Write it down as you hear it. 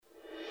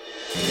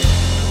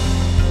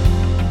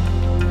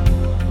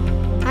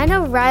I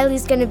know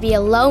Riley's going to be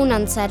alone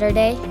on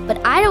Saturday,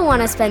 but I don't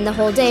want to spend the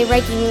whole day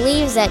raking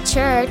leaves at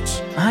church.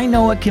 I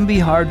know it can be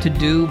hard to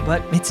do,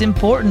 but it's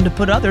important to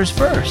put others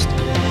first.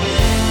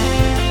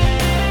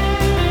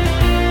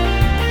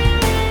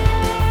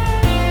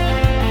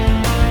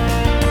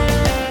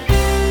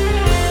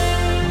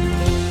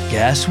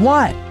 Guess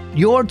what?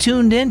 You're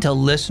tuned in to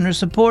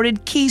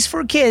listener-supported Keys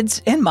for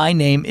Kids, and my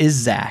name is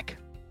Zach.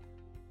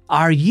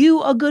 Are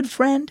you a good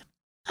friend?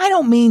 I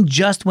don't mean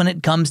just when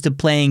it comes to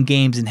playing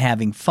games and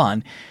having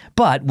fun,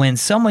 but when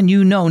someone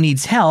you know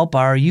needs help,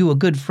 are you a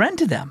good friend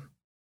to them?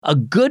 A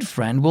good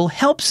friend will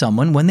help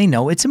someone when they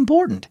know it's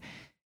important.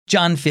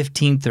 John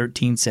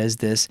 15:13 says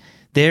this,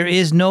 "There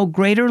is no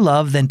greater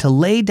love than to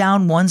lay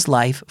down one's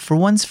life for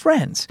one's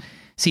friends."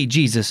 See,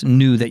 Jesus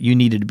knew that you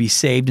needed to be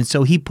saved, and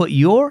so he put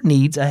your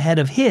needs ahead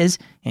of his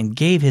and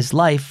gave his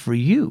life for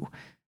you.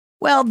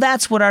 Well,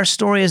 that's what our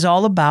story is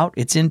all about.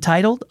 It's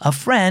entitled, A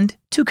Friend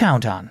to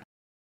Count On.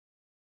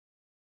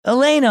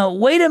 "Elena,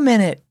 wait a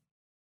minute."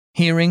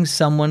 Hearing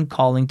someone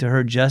calling to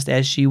her just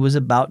as she was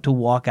about to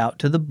walk out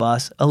to the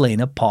bus,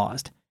 Elena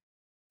paused.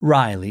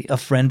 Riley, a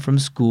friend from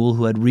school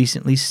who had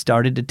recently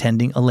started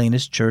attending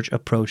Elena's church,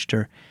 approached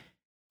her.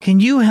 "Can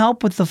you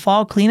help with the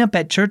fall cleanup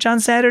at church on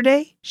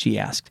Saturday?" she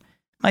asked.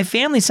 "My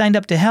family signed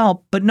up to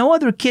help, but no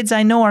other kids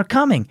I know are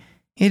coming.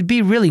 It'd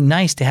be really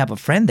nice to have a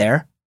friend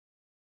there."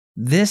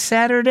 "This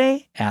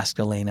Saturday?" asked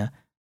Elena.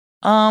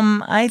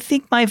 I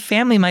think my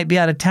family might be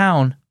out of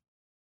town."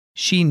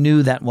 She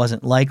knew that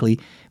wasn't likely,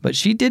 but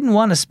she didn't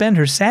want to spend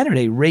her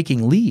Saturday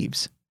raking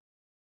leaves.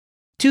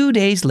 2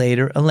 days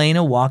later,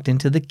 Elena walked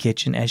into the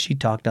kitchen as she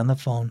talked on the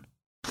phone.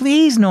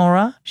 "Please,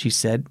 Nora," she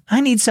said,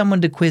 "I need someone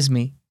to quiz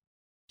me."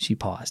 She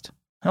paused.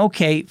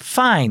 "Okay,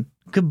 fine.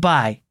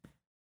 Goodbye."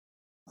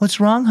 "What's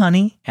wrong,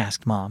 honey?"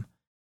 asked Mom.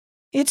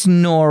 "It's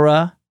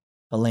Nora."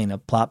 Elena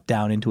plopped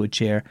down into a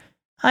chair.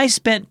 "I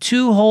spent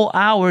 2 whole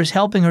hours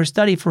helping her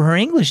study for her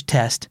English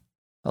test."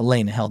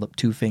 Elena held up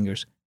 2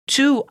 fingers.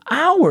 2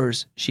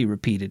 hours, she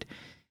repeated.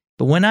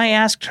 "But when I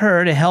asked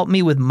her to help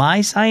me with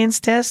my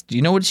science test, do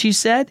you know what she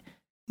said?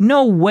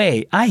 'No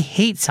way, I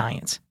hate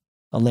science.'"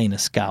 Elena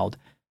scowled.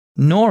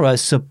 "Nora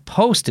is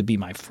supposed to be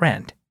my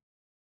friend."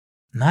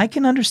 "I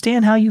can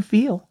understand how you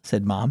feel,"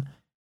 said Mom.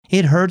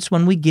 "It hurts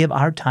when we give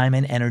our time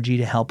and energy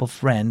to help a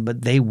friend,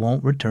 but they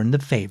won't return the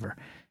favor.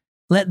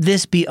 Let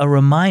this be a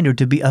reminder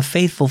to be a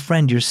faithful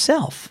friend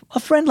yourself, a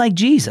friend like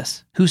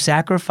Jesus, who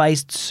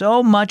sacrificed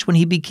so much when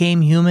he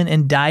became human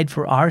and died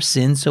for our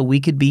sins so we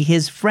could be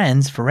his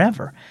friends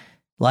forever.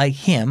 Like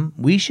him,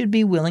 we should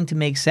be willing to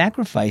make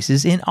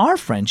sacrifices in our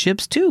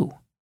friendships too."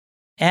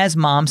 As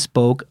Mom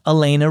spoke,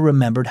 Elena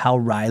remembered how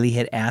Riley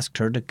had asked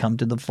her to come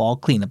to the fall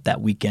cleanup that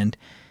weekend.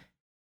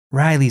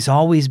 "Riley's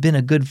always been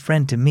a good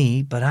friend to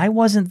me, but I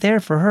wasn't there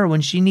for her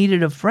when she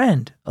needed a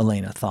friend,"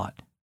 Elena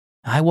thought.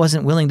 "I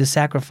wasn't willing to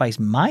sacrifice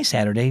my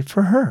Saturday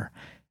for her."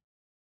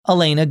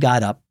 Elena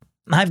got up.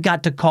 "I've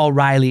got to call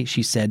Riley,"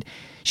 she said.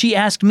 "She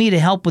asked me to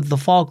help with the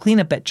fall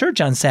cleanup at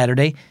church on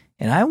Saturday,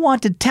 and I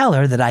want to tell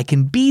her that I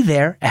can be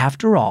there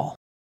after all."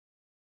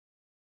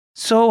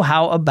 So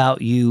how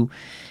about you?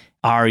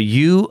 Are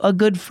you a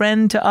good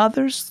friend to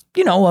others?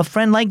 You know, a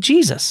friend like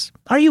Jesus.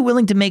 Are you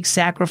willing to make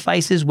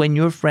sacrifices when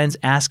your friends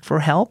ask for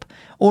help?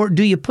 Or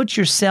do you put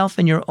yourself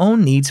and your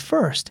own needs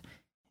first?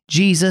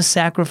 Jesus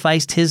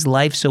sacrificed his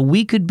life so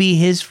we could be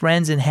his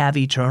friends and have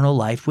eternal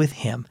life with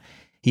him.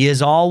 He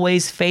is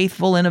always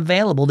faithful and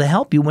available to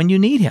help you when you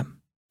need him.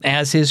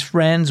 As his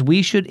friends,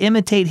 we should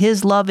imitate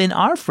his love in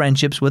our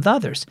friendships with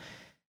others.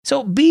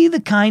 So be the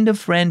kind of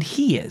friend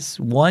he is,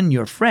 one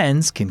your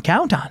friends can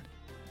count on.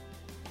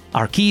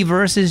 Our key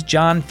verse is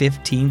John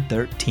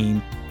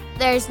 15:13.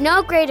 "There's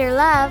no greater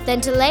love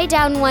than to lay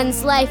down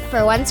one's life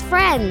for one's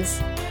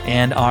friends."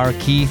 And our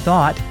key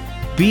thought,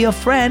 be a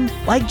friend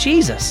like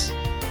Jesus.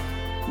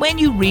 When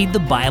you read the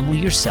Bible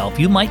yourself,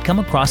 you might come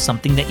across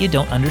something that you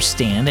don't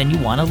understand and you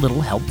want a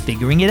little help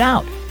figuring it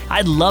out.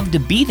 I'd love to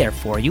be there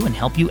for you and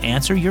help you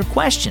answer your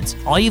questions.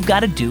 All you've got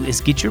to do is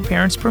get your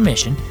parents'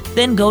 permission,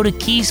 then go to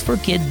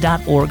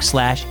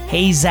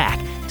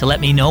keysforkids.org/HeyZach to let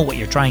me know what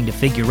you're trying to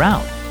figure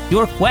out.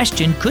 Your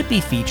question could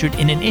be featured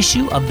in an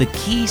issue of the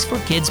Keys for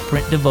Kids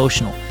print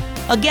devotional.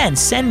 Again,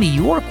 send me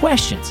your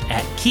questions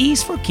at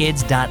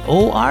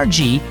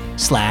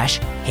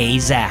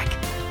keysforkids.org/HeyZach.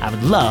 I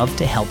would love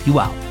to help you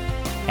out.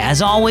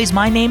 As always,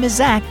 my name is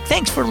Zach.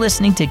 Thanks for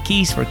listening to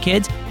Keys for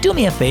Kids. Do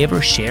me a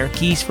favor, share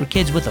Keys for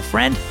Kids with a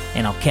friend,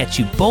 and I'll catch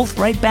you both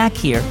right back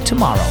here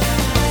tomorrow.